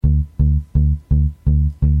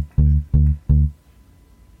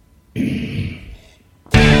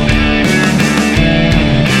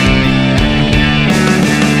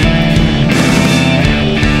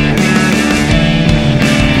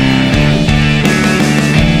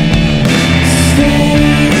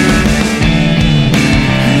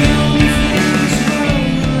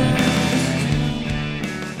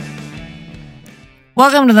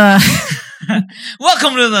Welcome to the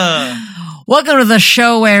Welcome to the Welcome to the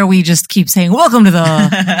show where we just keep saying welcome to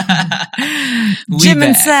the Jim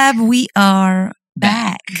and Seb. We are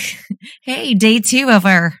back. Hey, day 2 of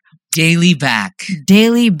our daily back.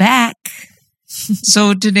 daily back.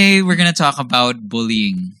 So today we're gonna talk about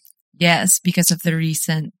bullying. Yes, because of the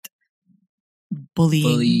recent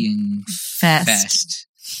bullying fest.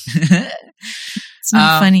 It's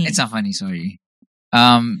not funny. It's not funny. Sorry.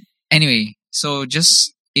 Anyway, so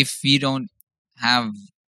just if you don't have,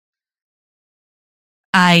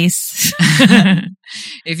 Ice.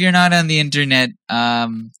 if you're not on the internet,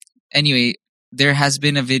 anyway, there has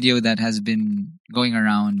been a video that has been going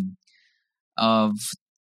around of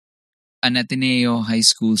an Ateneo high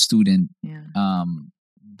school student, Yeah.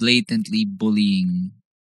 blatantly bullying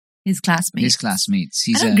His classmates. his classmates.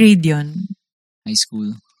 He's Anong a grade yun? high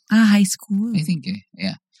school. High school. I think,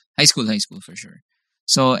 yeah. High school for sure.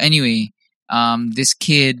 So anyway, this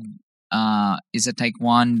kid is a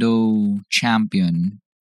taekwondo champion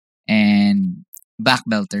and black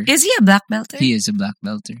belter. Is he a black belter? He is a black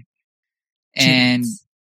belter. And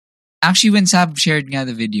actually, when Sab shared nga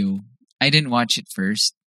the video, I didn't watch it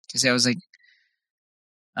first because I was like,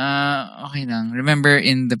 okay lang. Remember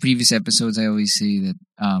in the previous episodes, I always say that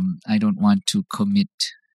I don't want to commit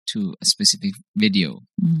to a specific video.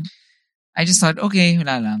 Mm. I just thought, okay,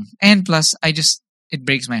 wala lang. And plus, it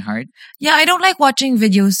breaks my heart. Yeah, I don't like watching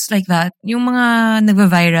videos like that. Yung mga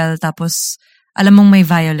nagva-viral tapos alam mong may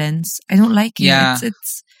violence. I don't like it. Yeah.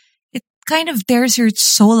 It kind of tears your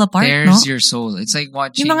soul apart, Tears no? your soul. It's like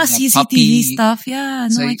watching Yung mga a CCTV puppy. stuff. Yeah,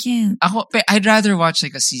 It's no, I like- can't. I'd rather watch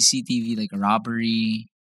like a CCTV, like a robbery.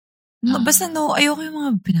 No, basta no, ayoko yung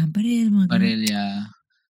mga binabaril, mga ganun. Baril, yeah.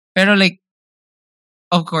 Pero like,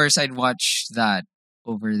 of course, I'd watch that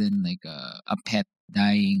over than like a pet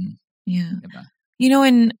dying. Yeah. Diba? You know,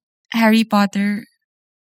 in Harry Potter,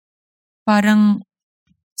 parang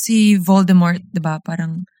si Voldemort, diba?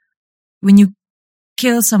 Parang when you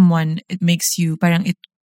kill someone, it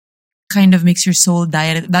kind of makes your soul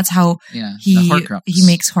die. That's how Yeah. the Horcrux. he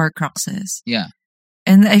makes Horcruxes. Yeah.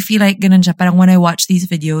 And I feel like ganun siya. Parang when I watch these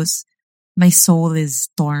videos, my soul is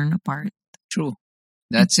torn apart. True.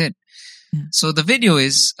 That's it. Yeah. So the video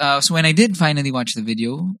is, so when I did finally watch the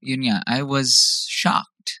video, yun nga, I was shocked.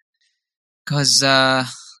 Because the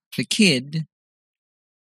kid,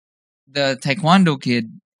 the taekwondo kid,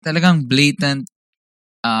 talagang blatant,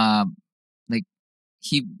 like,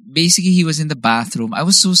 he was in the bathroom. I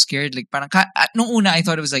was so scared. Like, parang, nung una, I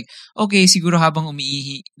thought it was like, okay, siguro habang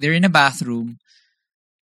umiihi, they're in a bathroom.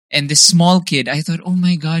 And this small kid, I thought, oh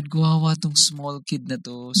my God, guwawa tong small kid na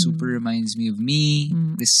to. Super reminds me of me.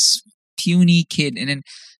 Mm. This puny kid. And then,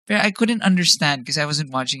 pero I couldn't understand because I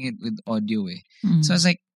wasn't watching it with audio eh. Mm. So I was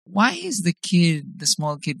like, why is the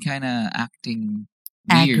small kid kind of acting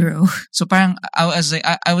weird? Aggro. So parang, I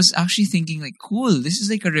was actually thinking like, cool, this is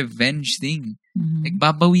like a revenge thing. Mhm. Like,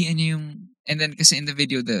 babawian niya yung, and then kasi in the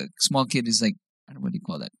video, the small kid is like, what do you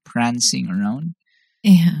call that? Prancing around.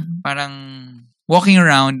 Yeah. Parang walking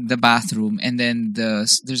around the bathroom, and then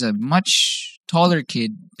there's a much taller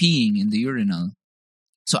kid peeing in the urinal.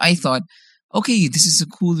 So I thought, okay, this is a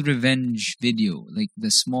cool revenge video. Like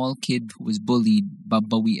the small kid who was bullied,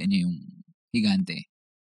 babawian niya yung higante.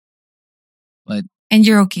 But And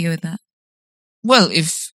you're okay with that? well,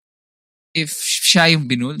 if siya yung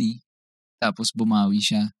binully, tapos bumawi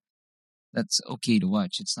siya, that's okay to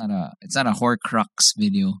watch. It's not a Horcrux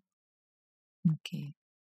video. Okay.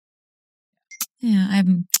 Yeah, I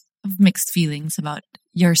have mixed feelings about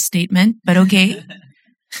your statement, but okay.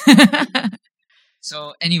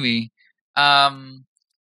 So anyway, and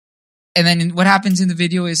then what happens in the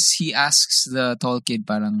video is he asks the tall kid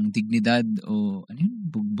parang dignidad o ano yun?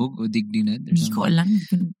 Bugbog o dignidad or Hindi ko something.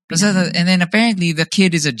 alam. Basta, and then apparently the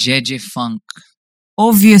kid is a Jeje Funk.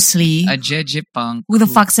 Obviously. A Jeje Punk. Who the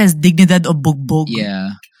fuck says dignidad o bugbog?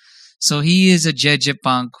 Yeah. So he is a Jeje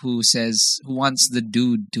Punk who wants the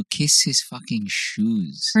dude to kiss his fucking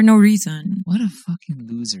shoes. For no reason. What a fucking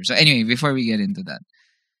loser. So anyway, before we get into that,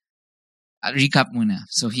 recap muna.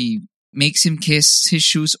 So he makes him kiss his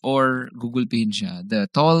shoes or gugulpihin siya. The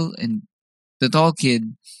tall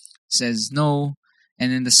kid says no,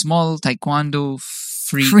 and then the small taekwondo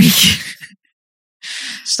freak.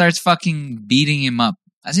 Starts fucking beating him up.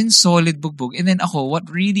 As in solid bugbog. And then ako, what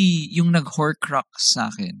really yung nag-horcrux sa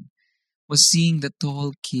akin was seeing the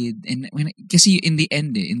tall kid. And kasi in the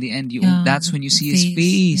end, that's when you see his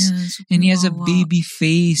face. Yeah, and he has a kawawa. baby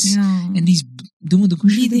face. Yeah. And he's dumudugo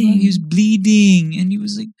siya, diba? Bleeding. He was bleeding. And he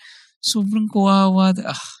was like, sobrang kawawa.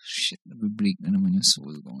 Shit, nabibreak na naman yung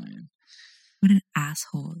soul ko ngayon. What an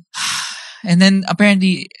asshole. And then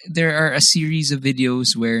apparently there are a series of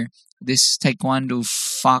videos where this taekwondo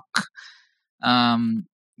fuck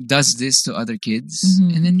does this to other kids.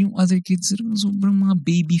 Mhm. And then yung other kids, sobrang mga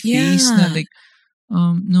baby face na Yeah. like,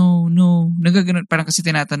 no. Nagaganon. Parang kasi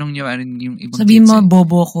tinatanong niya yung ibang Sabihin kids. mo,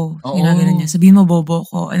 bobo ko. Oo. Ginaganon niya. Sabihin mo, bobo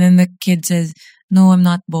ko. And then the kid says, no, I'm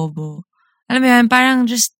not bobo. Alam mo yan, parang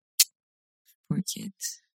just, poor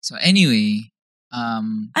kids. So anyway,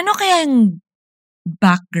 Ano kaya yung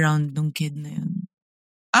background ng kid na yun?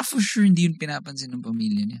 for sure hindi yun pinapansin ng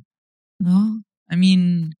pamilya niya. No? I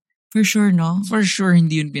mean, For sure, no? for sure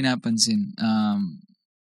hindi yun pinapansin.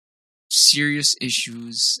 Serious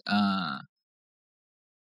issues,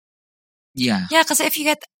 yeah. Yeah, kasi if you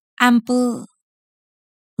get ample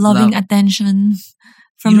loving Love. attention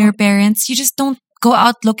from You your parents, you just don't go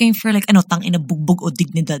out looking for like, tangina bugbog o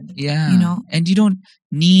dignidad. Yeah. You know? And you don't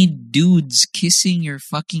need dudes kissing your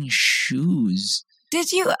fucking shoes.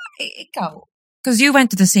 Did you, ikaw? Because you went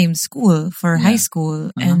to the same school for Yeah. high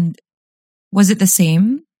school, Uh-huh. and was it the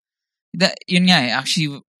same? Yun nga eh,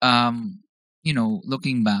 actually,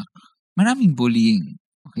 looking back, maraming bullying.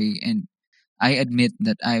 Okay, and I admit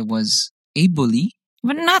that I was a bully.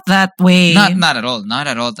 But not that way. Not at all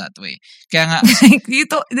that way. Kaya nga, Like,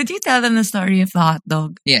 did you tell them the story of the hot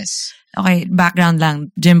dog? yes. Okay, background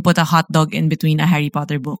lang. Jim put a hot dog in between a Harry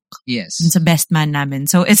Potter book. Yes. It's a best man namin.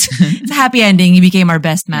 So it's a happy ending. He became our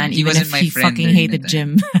best man, Yeah, he even wasn't if my he friend fucking during hated that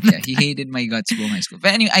Jim. Yeah, he hated my guts buong high school.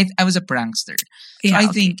 But anyway, I was a prankster. So Yeah,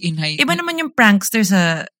 I okay. think in high Iba naman yung prankster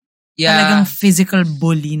sa yeah, talagang physical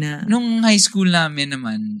bully na. nung high school namin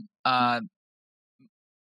naman,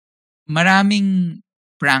 maraming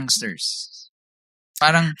pranksters.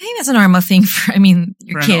 Parang I think that's a normal thing for, your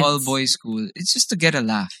for an kids. all-boys school, it's just to get a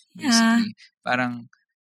laugh, Yeah. basically. Parang,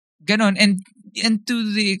 ganon. And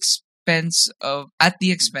at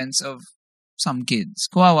the expense of some kids.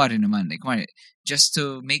 Kawawa rin naman. Like, just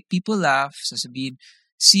to make people laugh, sasabihin,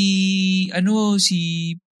 si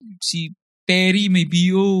Perry may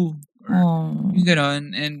BO. Or, Oh. yung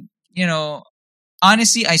ganon. And,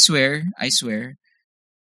 honestly, I swear,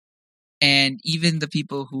 and even the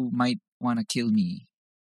people who might want to kill me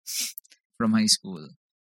from high school,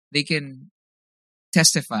 they can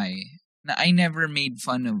testify na I never made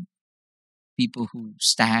fun of people who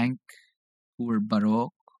stank, who were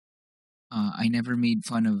barok. I never made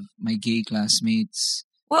fun of my gay classmates.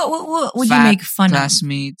 What would you fat make fun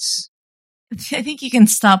classmates. of? I think you can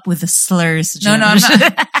stop with the slurs. No, Jim.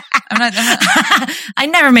 I'm not. I'm not. I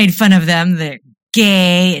never made fun of them. They're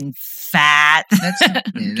gay and fat. That's not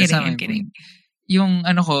Kidding, my I'm kidding. point. Yung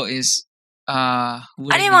ano ko is, Ano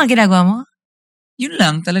yung mga ginagawa mo? yun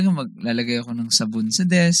lang, talaga maglalagay ako ng sabon sa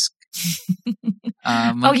desk.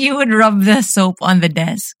 You would rub the soap on the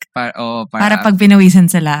desk para para pag pinawisan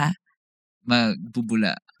sila.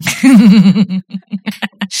 magbubula.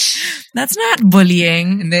 That's not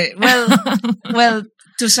bullying. Hindi, well,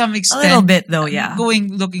 to some A extent. little bit though, yeah.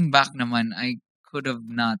 Looking back naman, I could have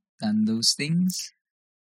not done those things.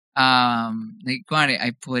 Like, kunwari,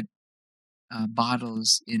 I put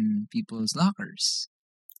bottles in people's lockers.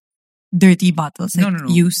 Dirty bottles, like No.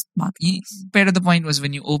 used bottles. Pero the point was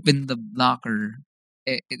when you open the locker,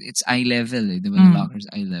 it's eye level. Diba? Mm. The locker's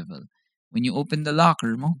eye level. When you open the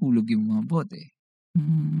locker, mahulog yung mga bote.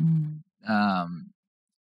 Mm.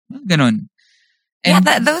 Ganon. Yeah, And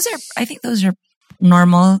I think those are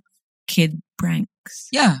normal kid pranks.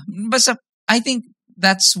 yeah, basta I think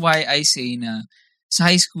that's why I say na sa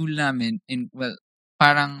high school namin,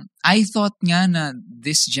 parang I thought nga na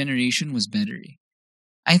this generation was better.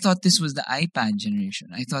 I thought this was the iPad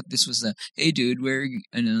generation. I thought this was the, hey dude, where,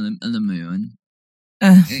 alam mo yun?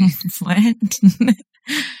 What?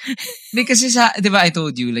 Because diba I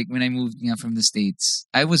told you, like when I moved nga from the States,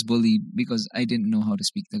 I was bullied because I didn't know how to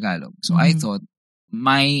speak Tagalog. So I Mhm. thought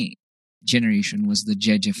my generation was the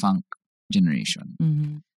Jeje Funk generation.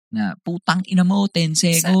 Mhm. Na putang ina mo, 10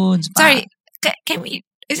 seconds. Sorry, can we?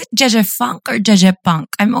 Is it Jeje Funk or Jeje Punk?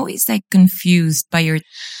 I'm always like confused by your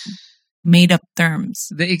made up terms.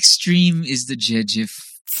 The extreme is the Jeje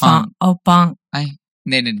Funk. Oh, Punk.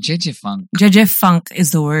 No, Jeje Funk. Jeje Funk is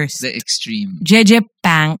the worst. The extreme Jeje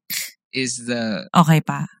Punk. is the Okay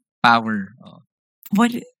pa. power.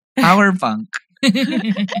 What? Power punk.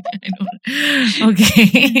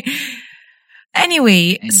 Okay.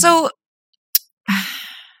 Anyway, so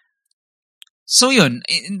So yun,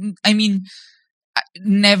 I mean,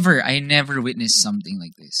 I never witnessed something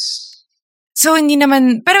like this. so hindi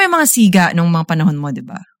naman, pero may mga siga nung mga panahon mo, di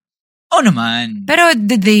ba? Oh naman. Pero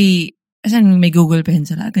did they, asan may Google pen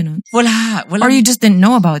sila, ganun? Wala. Or you just didn't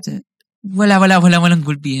know about it? Walang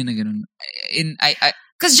gulpihan na ganun.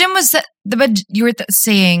 Because Jim was, diba you were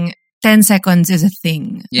saying 10 seconds is a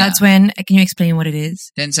thing. Yeah. That's when, can you explain what it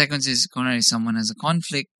is? 10 seconds is, kung someone has a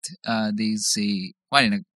conflict, they say,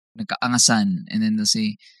 nagkaangasan, and then they'll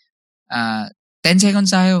say, 10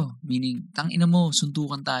 seconds tayo. Meaning, tangina mo,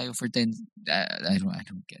 suntukan tayo for 10, I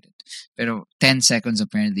don't get it. Pero 10 seconds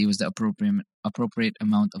apparently was the appropriate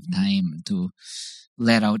amount of time to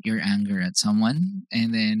let out your anger at someone.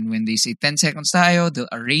 And then when they say 10 seconds tayo, they'll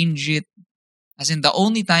arrange it. As in, the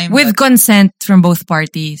only time... With consent from both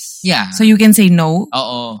parties. Yeah. So you can say no?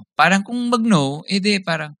 Oo. Parang kung mag-no,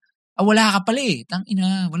 parang, wala ka pala eh.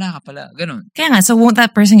 Tangina, wala ka pala. Ganon. Kaya nga, so won't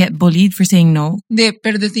that person get bullied for saying no? Hindi,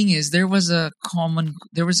 pero the thing is, there was a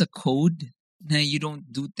code na you don't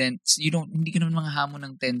do 10, hindi ka naman mga hamon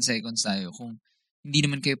ng 10 seconds tayo kung hindi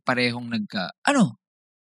naman kayo parehong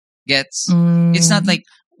gets? It's not like,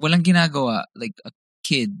 walang ginagawa, like a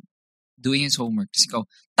kid doing his homework. Kasi ikaw,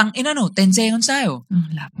 tangina 10 seconds tayo.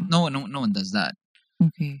 No one does that.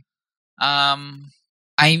 Okay.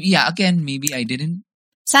 Again, maybe I didn't.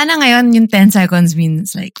 Sana ngayon yung 10 seconds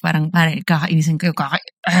means like parang kakainisin kayo,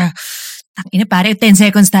 tangina pare, 10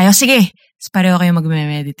 seconds tayo. Sige, pareho kayo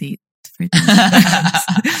mag-meditate for 10 seconds.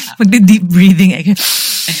 Magde-deep breathing.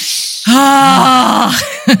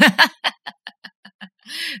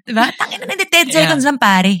 Diba? Tangina na 10 seconds lang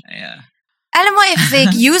pare. Yeah. Alam mo, if they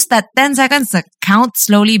use that 10 seconds to count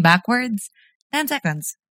slowly backwards, 10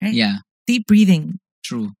 seconds, right? Yeah. Deep breathing.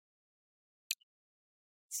 True.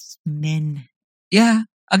 Men. Yeah.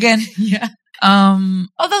 Again. Yeah.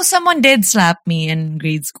 Although someone did slap me in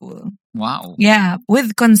grade school. Wow. Yeah,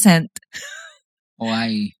 with consent.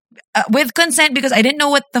 Why? With consent because I didn't know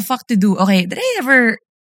what the fuck to do. Okay, did I ever...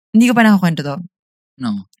 Hindi ko pa nakakwento to.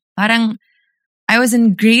 No. Parang, I was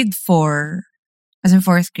in grade 4. I was in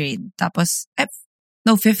 4th grade. Tapos,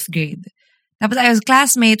 5th grade. Tapos I was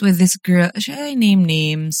classmate with this girl. Should I name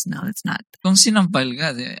names? No, it's not. Kung sinampal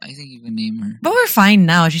ka, I think you can name her. But we're fine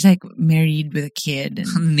now. She's like married with a kid.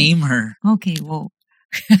 And... Name her. Okay, whoa.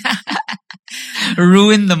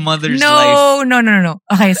 Ruin the mother's life. No.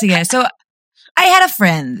 Okay, sige. So, I had a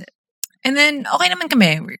friend. And then, okay naman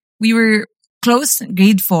kami. We were close,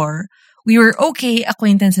 grade 4. We were okay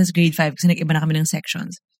acquaintances grade 5 kasi nag-iba na kami ng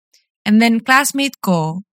sections. And then, classmate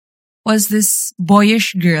ko was this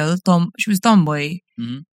boyish girl. She was tomboy.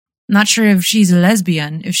 Mm-hmm. Not sure if she's a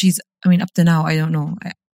lesbian. Up to now, I don't know.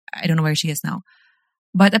 I don't know where she is now.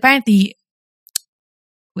 But apparently,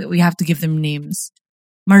 we have to give them names.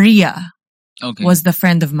 Maria was the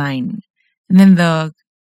friend of mine. And then the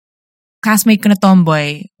classmate ko na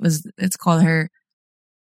tomboy let's call her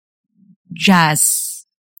Jazz.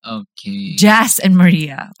 Okay. Jazz and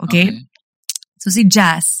Maria. Okay? So si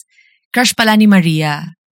Jazz, crush pala ni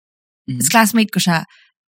Maria. Mm-hmm. His classmate ko siya.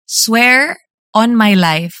 Swear on my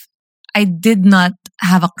life, I did not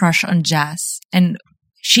have a crush on Jazz. And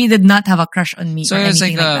she did not have a crush on me. So or it was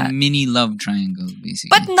like that. a mini love triangle,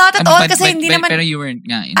 basically. But not at all kasi hindi naman... Pero you weren't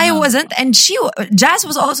nga in I love. wasn't. And Jazz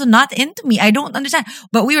was also not into me. I don't understand.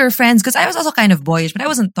 But we were friends because I was also kind of boyish, but I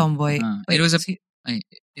wasn't tomboy. It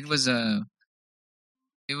was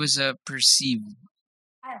a perceived...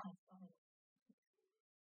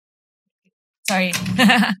 Sorry.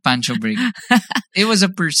 Pancho break. It was a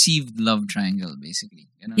perceived love triangle, basically.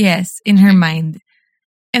 You know? Yes, in her mind.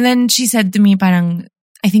 And then she said to me, parang,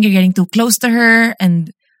 I think you're getting too close to her.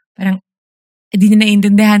 And parang, hindi na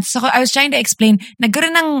naiintindihan. So I was trying to explain,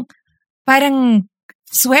 nagkaroon ng parang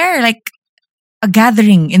swear, like a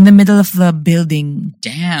gathering in the middle of the building.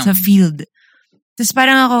 Damn. Sa field. Tapos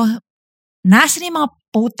parang ako, nasa yung mga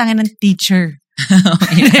putang ng teacher?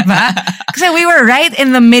 Diba? Kasi we were right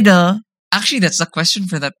in the middle. Actually, that's the question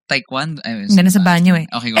for that taekwondo. Hindi, nasa banyo eh.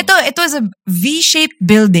 Okay, go. It was a V-shaped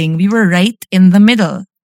building. We were right in the middle.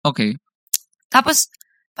 Okay. Tapos,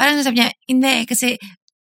 parang sabi niya, hindi, kasi,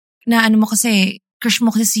 crush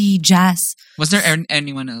mo kasi si Jazz. Was there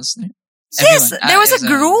anyone else there? Yes! There was a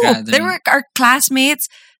group. There were our classmates.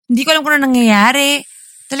 Hindi ko alam kung ano nangyayari.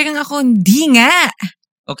 Talagang ako, hindi nga.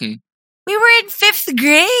 Okay. We were in 5th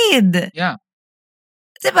grade. Yeah.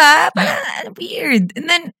 Diba? Parang weird. And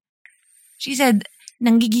then, she said,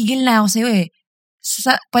 nanggigigil na ako sa'yo eh.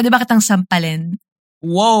 Pwede ba kitang sampalin?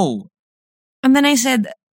 Whoa! And then I said,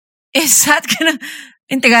 is that gonna...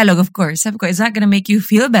 In Tagalog, of course. Sabi ko, is that gonna make you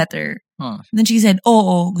feel better? Oh. And then she said,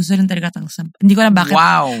 oo, gusto rin talaga kitang sampalin. Hindi ko alam bakit.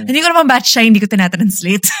 Wow! Hindi ko alam bakit siya hindi ko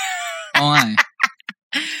tinatranslate. Oo nga eh.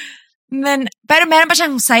 And then, pero meron pa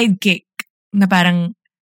siyang sidekick na parang,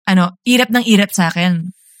 irap ng irap sa akin.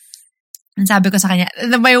 And sabi ko sa kanya,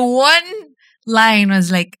 my one line was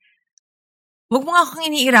like, wag mo nga akong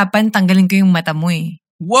iniirapan, tanggalin ko yung mata mo eh.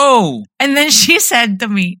 Whoa! And then she said to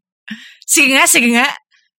me, sige nga.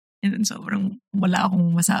 And then sobrang wala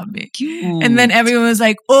akong masabi. Cute. And then everyone was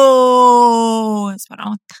like, oh! It's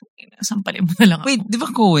parang, sampalin mo na lang ako. Wait, di ba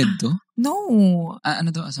co-ed to? No.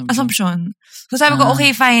 Ano to? Assumption? Assumption. So sabi ko,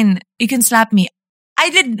 okay, fine. You can slap me.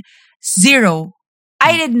 I did 0.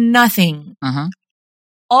 I did nothing. Uh-huh.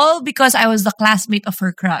 All because I was the classmate of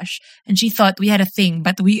her crush. And she thought we had a thing.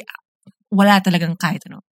 But wala talagang kahit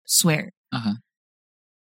ano. Swear. Uh-huh.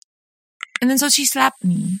 And then so she slapped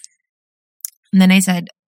me. And then I said,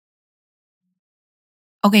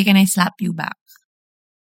 okay, can I slap you back?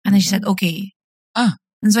 And then she said, okay.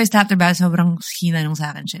 And so I slapped her back. Sobrang hina nung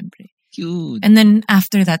sa akin, syempre. Cute. And then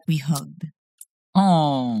after that, we hugged.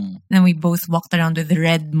 Oh. Then we both walked around with the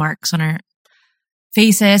red marks on our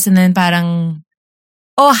faces. And then parang,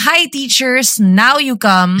 oh, hi teachers, now you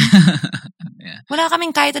come. Yeah. Wala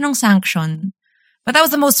kaming kahit anong sanction. But that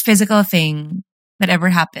was the most physical thing that ever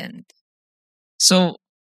happened. So,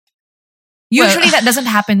 usually that doesn't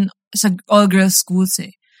happen sa all-girls schools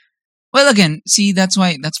eh. Well, again, see, that's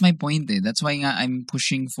my point eh. That's why nga I'm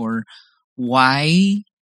pushing for why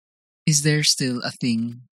is there still a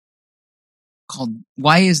thing called,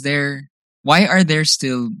 why are there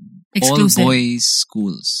still Exclusive. all-boys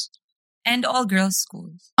schools? And all-girls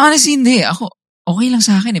schools. Honestly, hindi. Ako, okay lang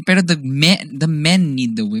sa akin eh. Pero the men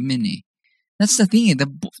need the women eh. That's the thing eh.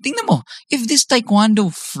 Tingnan mo, if this taekwondo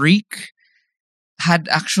freak had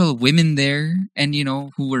actual women there and, you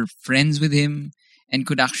know, who were friends with him and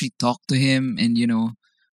could actually talk to him and, you know,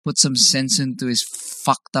 put some sense into his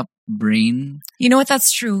fucked up brain. You know what?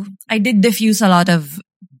 That's true. I did diffuse a lot of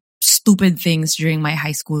stupid things during my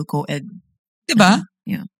high school co-ed. Diba?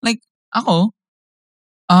 Yeah. Like, ako,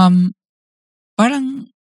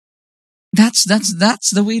 parang, that's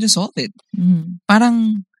the way to solve it. Mm.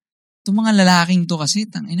 Parang, itong mga lalaking to kasi,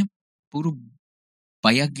 tangina, puro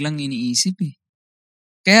bayag lang iniisip eh.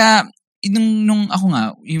 Kaya, nung ako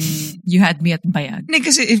nga, yung... You had me at bayag. Hindi,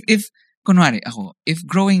 kasi if kunwari, ako, if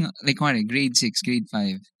growing, like, kunwari, grade 6, grade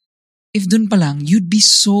 5, if dun pa lang, you'd be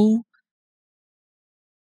so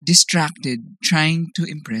distracted trying to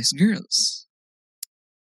impress girls.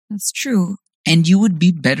 That's true. And you would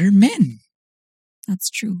be better men. That's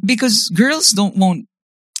true. Because girls won't,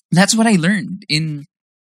 that's what I learned in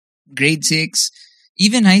grade 6,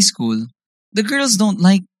 even high school. The girls don't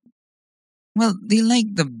like, well, they like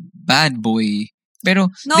the bad boy. Pero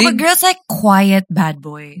but girls like quiet bad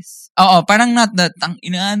boys. Oo, parang not the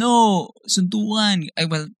suntukan.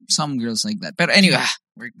 Well, some girls like that. Pero anyway,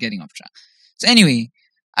 we're getting off track. So anyway,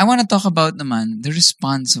 I want to talk about naman the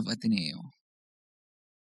response of Ateneo.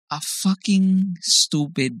 A fucking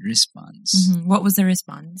stupid response. Mm-hmm. What was the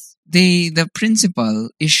response? The principal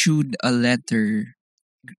issued a letter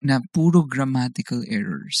na puro grammatical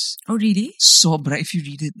errors. Oh, really? Sobra. If you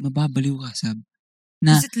read it, mababaliw ka, sab.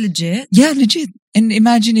 Is it legit? Yeah, legit. And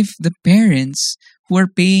imagine if the parents who are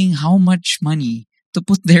paying how much money to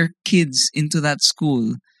put their kids into that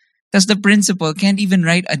school, tas the principal can't even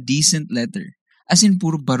write a decent letter. As in,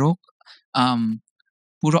 puro barok,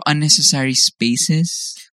 puro unnecessary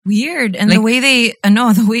spaces. Weird. And like,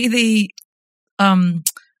 the way they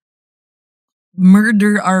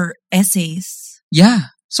murder our essays. Yeah.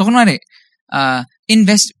 So, kunwari,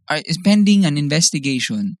 pending an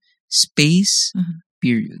investigation, space,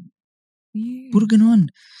 period. Weird. Puro ganun.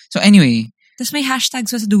 So, anyway. Tapos may hashtag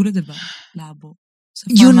sa dulo, diba? Labo. So,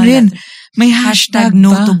 yun rin. May hashtag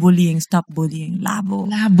no pa. to bullying, stop bullying. Labo.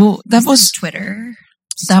 Tapos, Twitter.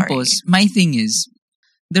 Tapos, my thing is,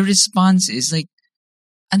 the response is like,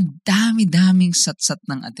 ang dami-daming satsat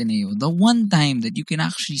ng Ateneo. The one time that you can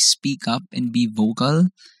actually speak up and be vocal,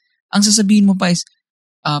 ang sasabihin mo pa is,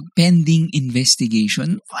 pending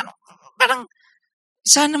investigation. Parang,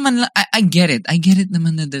 sana man lang, I get it. I get it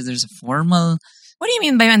naman na there's a formal... What do you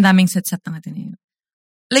mean by ang daming satsat ng Ateneo?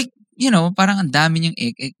 Like, you know, parang ang dami niyang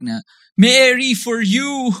ek-ek na, Mary for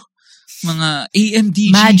you! Mga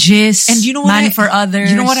AMDG. Magis. And you know man for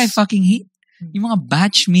others. You know what I fucking hate? Yung mga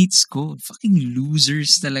batchmates ko, fucking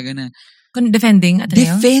losers talaga na. Defending Ateneo?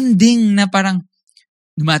 Defending na parang,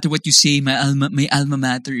 no matter what you say, my alma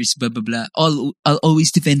mater is blah, blah, blah. I'll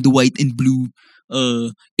always defend the white and blue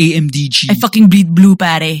AMDG. I fucking bleed blue,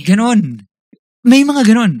 pare. Ganon. May mga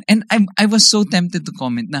ganon. And I was so tempted to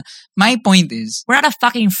comment na, my point is, we're not a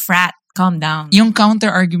fucking frat. Calm down. Yung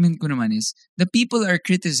counter-argument ko naman is, the people are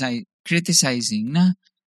criticizing na,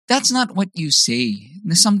 that's not what you say.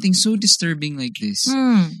 Na something so disturbing like this.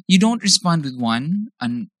 You don't respond with one,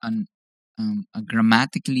 a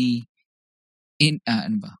grammatically,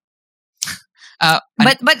 ano ba?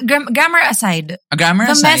 But grammar aside,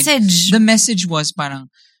 the message. The message was parang,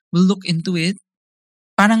 we'll look into it.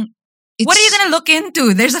 Parang, What are you gonna look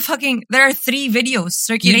into? There are 3 videos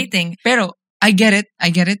circulating. Pero, I get it.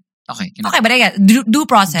 Okay. Okay, but I get due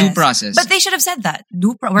process. Due process. But they should have said that.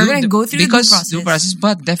 We're going to go through because due process.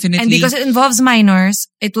 But definitely. And because it involves minors,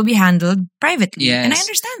 it will be handled privately. Yes. And I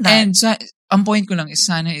understand that. And ang point ko lang is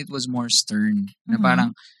sana it was more stern. Na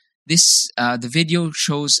parang, the video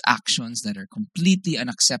shows actions that are completely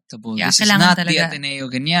unacceptable. Yeah, this is not talaga. the Ateneo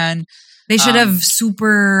ganyan. They should have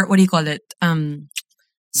what do you call it?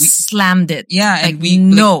 Slammed it. Yeah, like,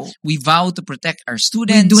 and we vow to protect our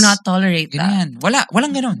students. We do not tolerate ganyan. that.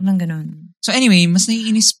 Walang ganon. Walang ganon. So anyway, mas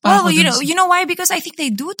naiinis pa ako. Well, you know why? Because I think they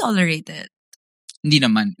do tolerate it. Hindi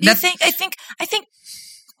naman. I think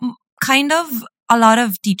kind of a lot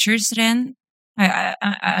of teachers rin.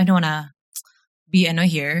 I don't wanna be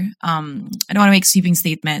here. I don't wanna make sweeping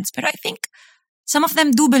statements, but I think some of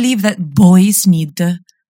them do believe that boys need to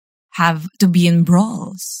have to be in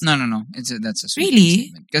brawls. No. That's a sweeping really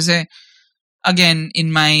statement. Kasi again,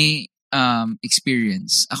 in my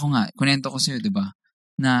experience, ako nga, kunento ko sa'yo, diba?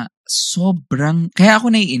 Na kaya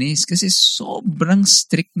ako naiinis kasi sobrang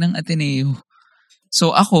strict ng Ateneo.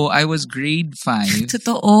 So ako, I was grade 5.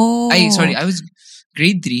 Totoo. I was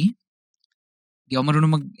grade 3. Di ako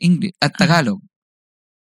marunong mag-English at Tagalog.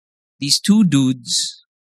 These 2 dudes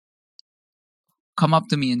come up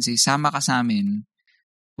to me and say, sama ka sa amin,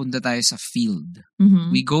 punta tayo sa field.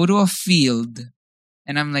 Mm-hmm. We go to a field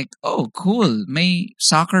and I'm like, oh, cool. May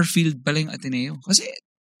soccer field pala yung Ateneo. Kasi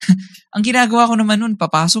ang ginagawa ko naman nun,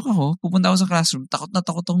 papasok ako, pupunta ako sa classroom, takot na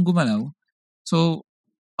takot akong gumalaw. So,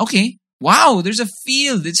 okay. Wow, there's a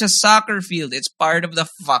field. It's a soccer field. It's part of the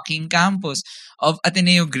fucking campus of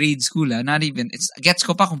Ateneo Grade School. Not even, gets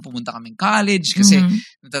ko pa kung pumunta kaming college kasi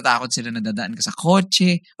natatakot sila na dadaan ka sa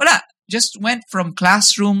kotse. Wala. Just went from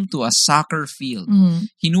classroom to a soccer field.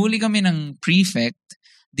 Hinuli kami ng prefect.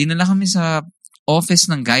 Dinala kami sa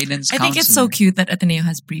office ng guidance counselor. I think it's so cute that Ateneo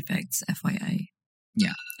has prefects, FYI.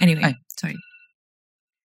 Yeah. Anyway, sorry.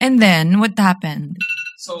 And then, what happened?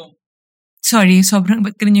 So, sorry, sobrang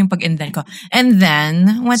ba't ganun yung pag-end ko? And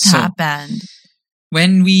then, what happened?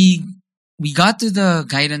 When we got to the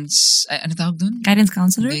guidance, ano tawag dun? Guidance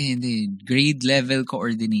counselor? Hindi. Grade level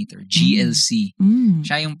coordinator, GLC.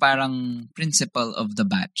 Siya yung parang principal of the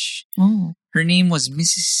batch. Oh. Her name was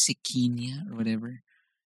Mrs. Sekinia or whatever.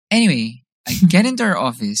 Anyway, I get into her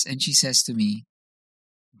office and she says to me,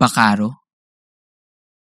 Bacaro,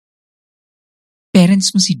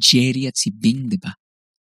 parents mo si Jerry at si Bing, di ba?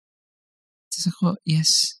 Sabi ko,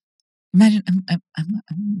 yes. Imagine,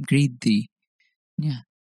 I'm grade 3. Yeah.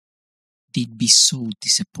 They'd be so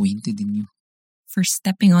disappointed in you. For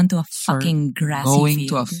stepping onto a fucking grassy going field.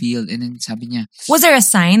 To a field. And then sabi niya, was there a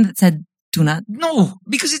sign that said, do not? No,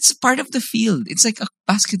 because it's part of the field. It's like a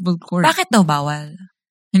basketball court. Bakit daw bawal?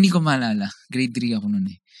 Hindi ko maalala. Grade 3 ako nun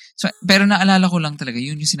eh. So, pero naalala ko lang talaga,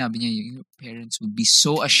 yun yung sinabi niya, your parents would be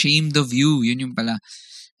so ashamed of you. Yun yung pala.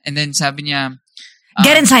 And then sabi niya,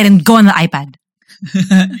 get inside and go on the iPad.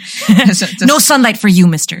 No sunlight for you,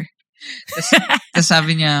 mister. Tapos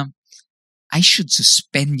sabi niya, I should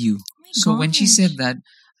suspend you. So when she gosh. said that,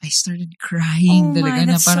 I started crying talaga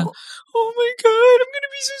na parang, oh my God, I'm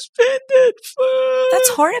gonna be suspended. Fuck.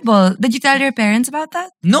 That's horrible. Did you tell your parents about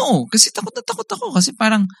that? No, kasi takot na takot ako. Kasi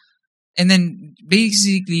parang, and then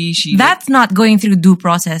basically she... That's not going through due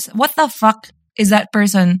process. What the fuck is that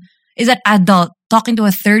adult talking to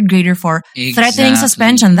a 3rd grader for threatening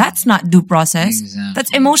suspension? That's not due process. Exactly.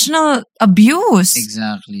 That's emotional abuse.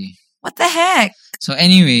 Exactly. What the heck? So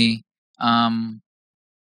anyway,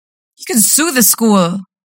 you could sue the school.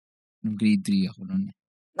 Grade 3 ako nun.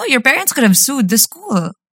 No, your parents could have sued the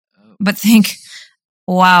school. But think,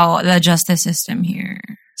 wow, the justice system here.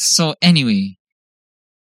 So anyway,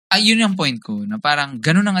 yun yung point ko, na parang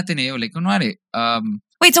ganun ang Ateneo. Like, kunwari,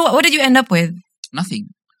 wait, so what did you end up with? Nothing.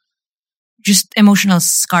 Just emotional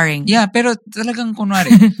scarring. Yeah, pero talagang kunwari,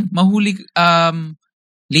 mahuli,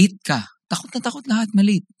 late ka. Takot na takot lahat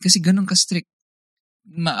malate. Kasi ganun ka strict.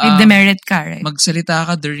 May demerit ka, right? Magsalita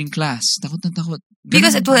ka during class. Takot na takot. Ganun.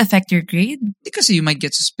 Because it will affect your grade? Kasi you might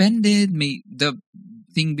get suspended. The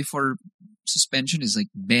thing before suspension is like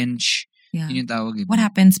bench. Yeah. Yun yung tawag. What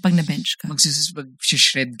happens pag na-bench ka?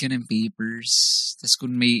 Mag-shred ka ng papers. Tapos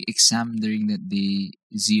kung may exam during that day,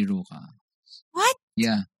 0 ka. What?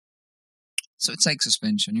 Yeah. So it's like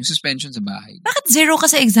suspension. Yung suspension sa bahay. Bakit 0 ka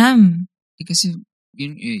sa exam? Kasi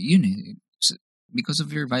yun eh. Because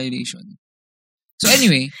of your violation. So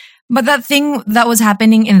anyway. But that thing that was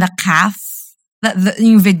happening in the CAF,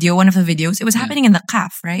 yung video, one of the videos, it was happening in the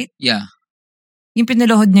CAF, right? Yeah. Yung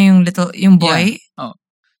pinaluhod niya yung boy? Yeah. Oh.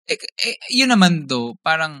 Yun naman though,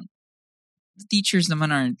 parang the teachers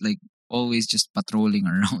naman aren't like always just patrolling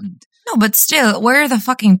around. No, but still, where are the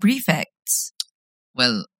fucking prefects?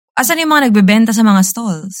 Well, Asan yung mga nagbebenta sa mga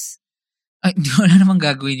stalls? ay, wala namang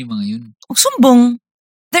gagawin yung mga yun. Oh, sumbong.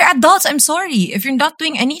 They're adults, I'm sorry. If you're not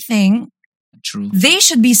doing anything, True. they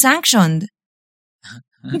should be sanctioned.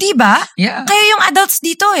 Di ba? Yeah. Kayo yung adults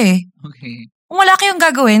dito eh. Okay. Kung wala kayong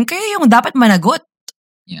gagawin, kayo yung dapat managot.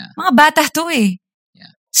 Yeah. Mga bata to eh.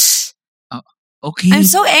 Yeah. Okay. I'm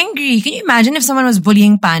so angry. Can you imagine if someone was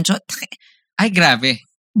bullying Pancho? Ay, grabe.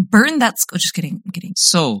 Burn that school. Just kidding. I'm kidding.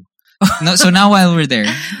 So, so now while we're there,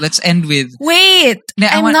 let's end with... Wait! Ne,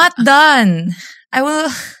 I I'm want- not done. I will...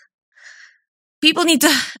 People need to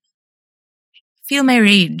feel my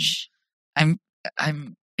rage. I'm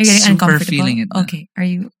You're getting super uncomfortable. feeling it. Na. Okay. Are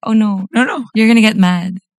you? Oh no. No. You're gonna get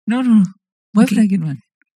mad. No. Why would Okay. I get one?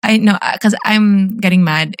 I know, because I'm getting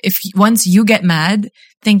mad. Once you get mad,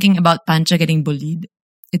 thinking about Pancha getting bullied,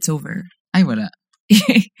 it's over. Ay, wala.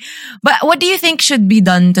 But what do you think should be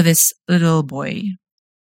done to this little boy?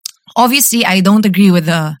 Obviously, I don't agree with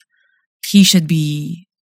he should be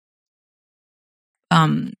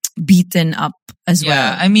beaten up as Yeah,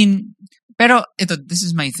 well. I mean, pero this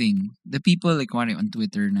is my thing. The people like on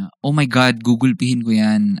Twitter na, oh my God, Google-pihin ko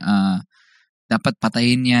yan. Dapat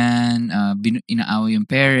patayin yan. Inaaway yung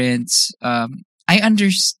parents. I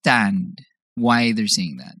understand why they're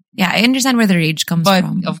saying that. Yeah, I understand where the rage comes But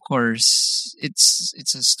from. of course, it's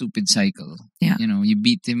a stupid cycle. Yeah. You know, you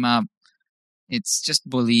beat him up. It's just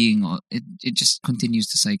bullying. It just continues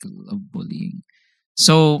the cycle of bullying.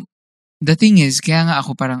 So, the thing is, kaya nga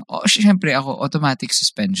ako parang, syempre ako, automatic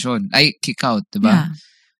suspension. Ay, kick out, diba? Yeah.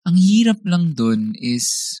 Ang hirap lang dun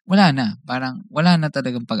is, wala na. Parang, wala na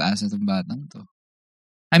talagang pag-asa tong batang to.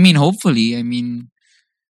 I mean, hopefully,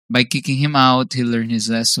 by kicking him out, he'll learn his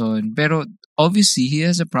lesson. Pero, obviously, he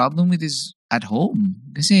has a problem with his at home.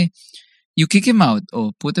 Kasi, you kick him out,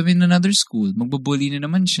 put him in another school, magbubully na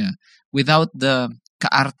naman siya, without the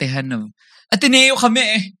kaartehan of, Ateneo kami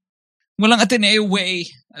eh! Walang Ateneo way!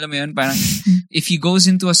 Alam mo yun, parang, if he goes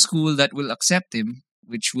into a school that will accept him,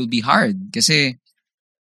 which will be hard, kasi,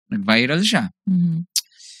 nag-viral siya. Mhm.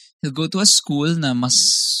 He'll go to a school na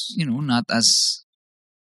mas, not as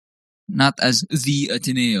the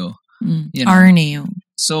Ateneo. You know? Arneo.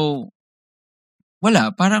 So,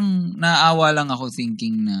 wala. Parang naawa lang ako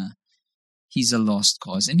thinking na he's a lost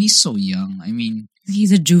cause. And he's so young. I mean...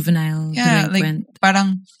 He's a juvenile delinquent. Like,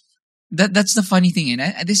 parang... That's the funny thing.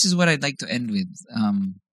 And this is what I'd like to end with.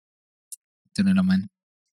 Ito na naman.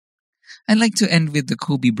 I'd like to end with the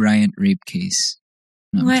Kobe Bryant rape case.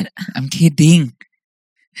 No, What? I'm kidding.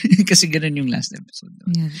 Kasi ganun yung last episode.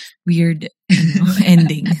 Yeah, weird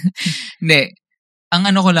ending. Hindi. Ang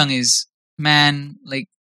ano ko lang is, man, like,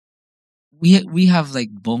 we have like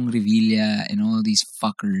Bong Revilla and all these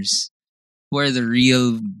fuckers who are the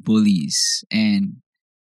real bullies. And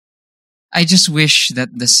I just wish that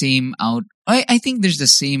the same I think there's the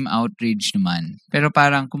same outrage naman. Pero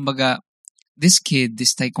parang, kumbaga, this kid,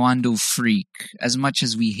 this taekwondo freak, as much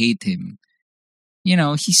as we hate him,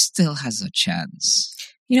 he still has a chance.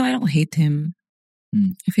 I don't hate him.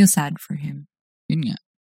 I feel sad for him. Yun nga.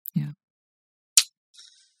 Yeah.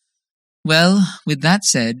 Well, with that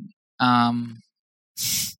said,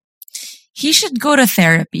 He should go to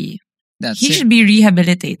therapy. that's He it. should be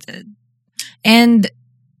rehabilitated. And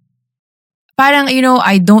parang,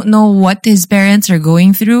 I don't know what his parents are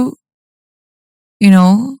going through.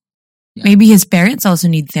 Yeah. Maybe his parents also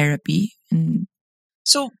need therapy. And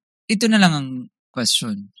So, ito na lang ang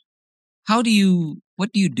question. What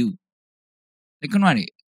do you do? Like, kunwari,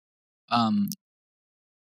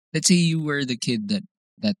 let's say you were the kid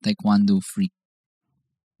that taekwondo freak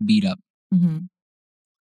beat up. mhm.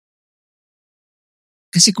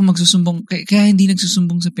 Kasi kung magsusumbong, kaya hindi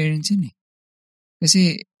nagsusumbong sa parents yun eh.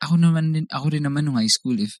 Kasi ako rin naman nung high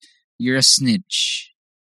school, if you're a snitch,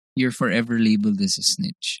 you're forever labeled as a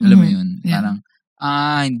snitch. Alam mo yun? Yeah. Parang,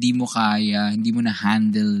 hindi mo kaya, hindi mo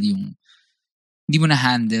na-handle,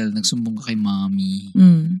 nagsumbong ka kay mommy.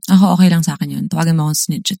 Ako okay lang sa akin yun. Tawagan mo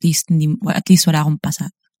akong snitch. At least wala akong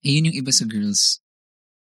pasa. Eh, yun yung iba sa girls.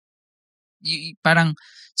 Parang,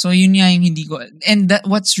 so yun nga yung hindi ko, and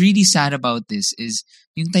what's really sad about this is,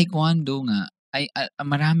 yung taekwondo nga, ay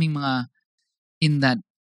maraming mga, in that,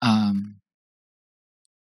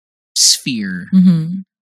 sphere, Mhm.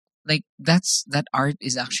 like, that art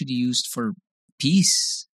is actually used for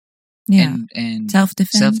peace. Yeah. And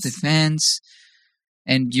Self-defense. self-defense,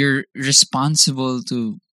 and you're responsible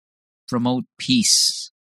to promote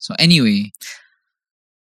peace. So anyway,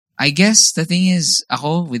 I guess the thing is,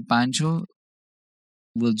 ako with Pancho,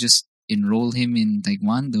 we'll just enroll him in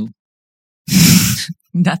taekwondo.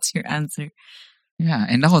 That's your answer. Yeah,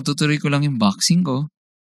 and ako, tutuloy ko lang yung boxing ko.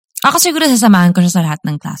 Ako siguro sasamahan ko siya sa lahat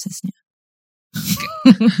ng classes niya.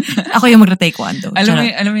 Ako yung magre-taekwondo. Alam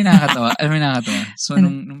mo yung nakakatawa? Alam mo yung nakakatawa? So,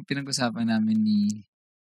 nung pinag-usapan namin ni...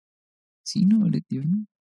 Sino ulit yun?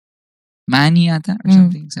 Manny yata or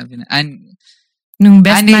something. Sabi na... Nung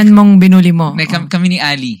best man mong binuli mo. Kami ni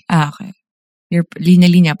Ali. Okay. Your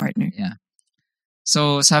linya-linya partner. Yeah.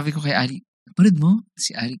 So, sabi ko kay Ali, napanood mo?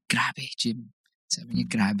 Si Ali, grabe, Jim. Sabi niya,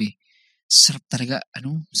 grabe. Sarap talaga,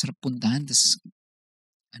 sarap puntahan. Tapos,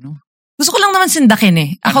 Gusto ko lang naman sindakin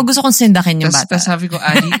eh. Ako gusto kong sindakin yung bata. Tapos sabi ko,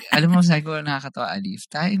 Ali, alam mo, sabi ko, nakakatawa, Ali, if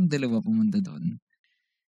tayong dalawa pumunta doon,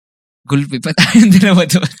 gulpi pa tayong dalawa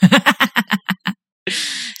doon.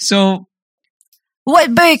 So,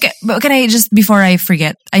 what, but can I just, before I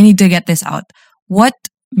forget, I need to get this out. What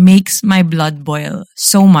makes my blood boil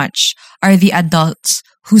so much are the adults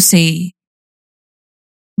who say,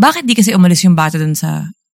 bakit di kasi umalis yung bata dun sa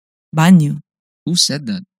banyo? Who said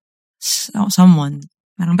that? Someone.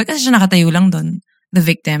 Parang, ba't kasi siya nakatayo lang dun? The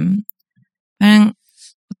victim. Parang,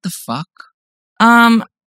 what the fuck?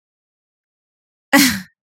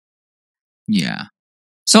 Yeah.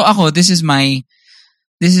 So ako, this is my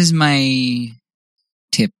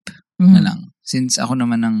tip na lang. Since ako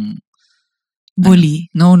naman ang bully.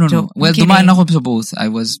 No. Well, dumaan ako sa both. I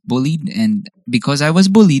was bullied, and because I was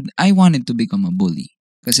bullied, I wanted to become a bully.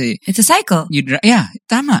 Kasi it's a cycle. Yeah,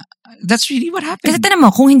 tama. That's really what happened. Kasi tanong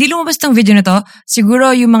mo, kung hindi lumabas tong video na to,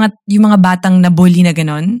 siguro yung mga batang na bully na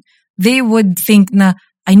ganon, they would think na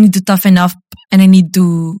I need to toughen up and I need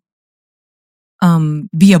to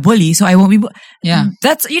be a bully, so I won't be yeah.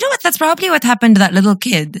 That's probably what happened to that little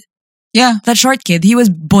kid. Yeah. That short kid, he was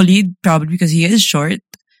bullied probably because he is short,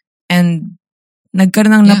 and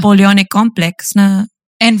nagkaroon ng Napoleonic complex na.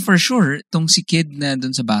 And for sure, tong si kid na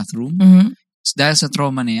dun sa bathroom, dahil sa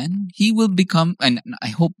trauma na yan, he will become, and I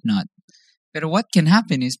hope not, pero what can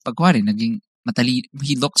happen is, pagwari, naging matali,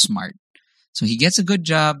 he looks smart. So he gets a good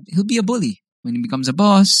job, he'll be a bully. When he becomes a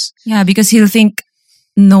boss. Yeah, because he'll think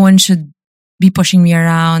no one should be pushing me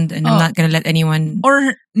around and I'm not gonna let anyone.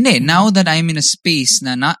 Or, now that I'm in a space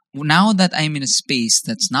now that I'm in a space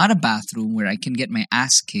that's not a bathroom where I can get my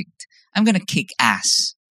ass kicked, I'm gonna kick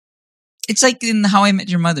ass. It's like in How I Met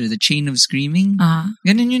Your Mother, the chain of screaming.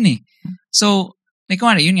 Ganun yun eh. So, like,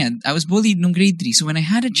 yun yan, I was bullied nung grade 3. So when I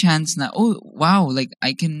had a chance na, oh, wow, like,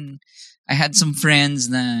 I had some friends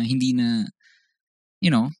na hindi na,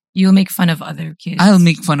 you'll make fun of other kids. I'll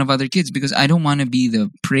make fun of other kids because I don't want to be the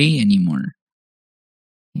prey anymore.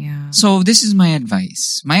 Yeah. So this is my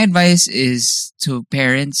advice. My advice is to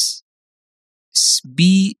parents,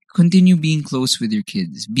 continue being close with your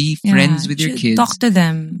kids. Be friends with your kids. Talk to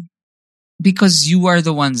them. Because you are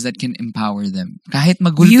the ones that can empower them. Kahit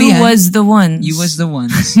magulpi You yan. was the ones. You was the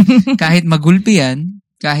ones. Kahit magulpi yan,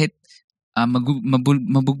 kahit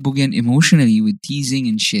mabugbog yan emotionally with teasing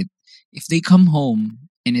and shit. If they come home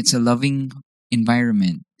and it's a loving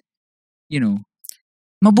environment,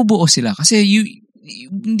 mabubuo sila. Kasi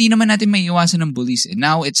hindi naman natin may iwasan ng bullies.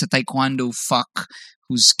 Now it's a taekwondo fuck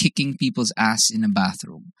who's kicking people's ass in a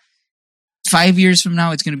bathroom. 5 years from now,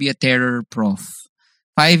 it's going to be a terror prof.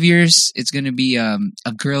 5 years, it's going to be a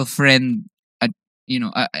girlfriend,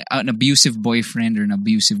 an abusive boyfriend or an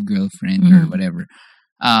abusive girlfriend or whatever.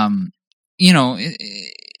 The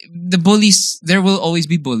bullies, there will always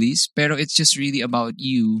be bullies, pero it's just really about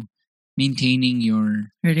you maintaining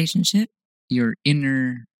your relationship, your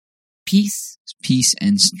inner peace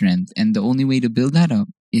and strength. And the only way to build that up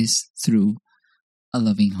is through a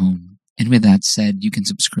loving home. And with that said, you can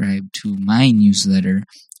subscribe to my newsletter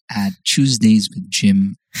at Tuesdays with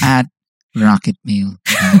Jim at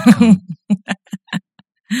rocketmail.com.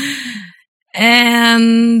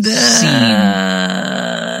 And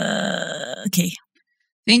okay.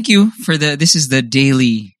 Thank you for this is the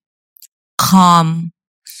daily calm.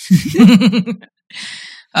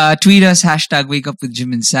 Tweet us, #Wake Up with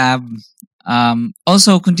Jim and Sab.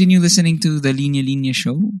 Also, continue listening to the Linya Linya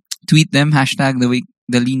Show. Tweet them, #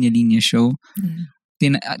 the Linya Linya Show.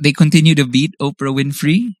 They continue to beat Oprah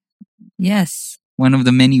Winfrey. Yes. One of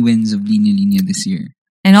the many wins of Linya Linya this year.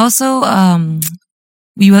 And also,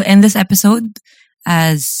 we will end this episode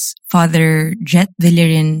as Father Jet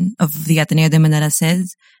Villarin of the Ateneo de Manila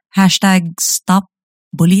says, #stop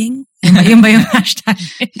bullying. Yun ba yung hashtag?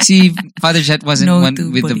 See, Father Jet wasn't No one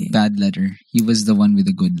to with bullying. the bad letter. He was the one with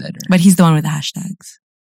the good letter. But he's the one with the hashtags.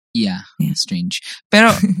 Yeah. Strange.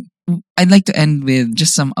 Pero I'd like to end with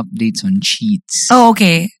just some updates on cheats. Oh,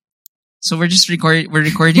 okay. So we're just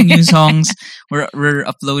recording new songs. We're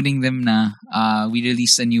uploading them na. We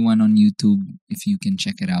released a new one on YouTube if you can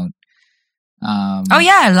check it out. Oh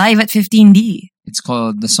yeah, live at 15D.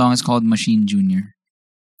 The song is called Machine Junior.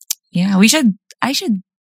 Yeah,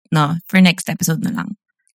 no, for next episode na lang.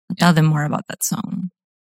 I'll tell them more about that song.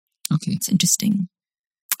 Okay. It's interesting.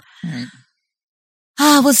 All right.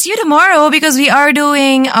 We'll see you tomorrow because we are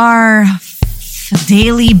doing our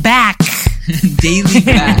daily back. Daily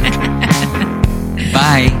back.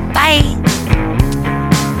 Bye. Bye.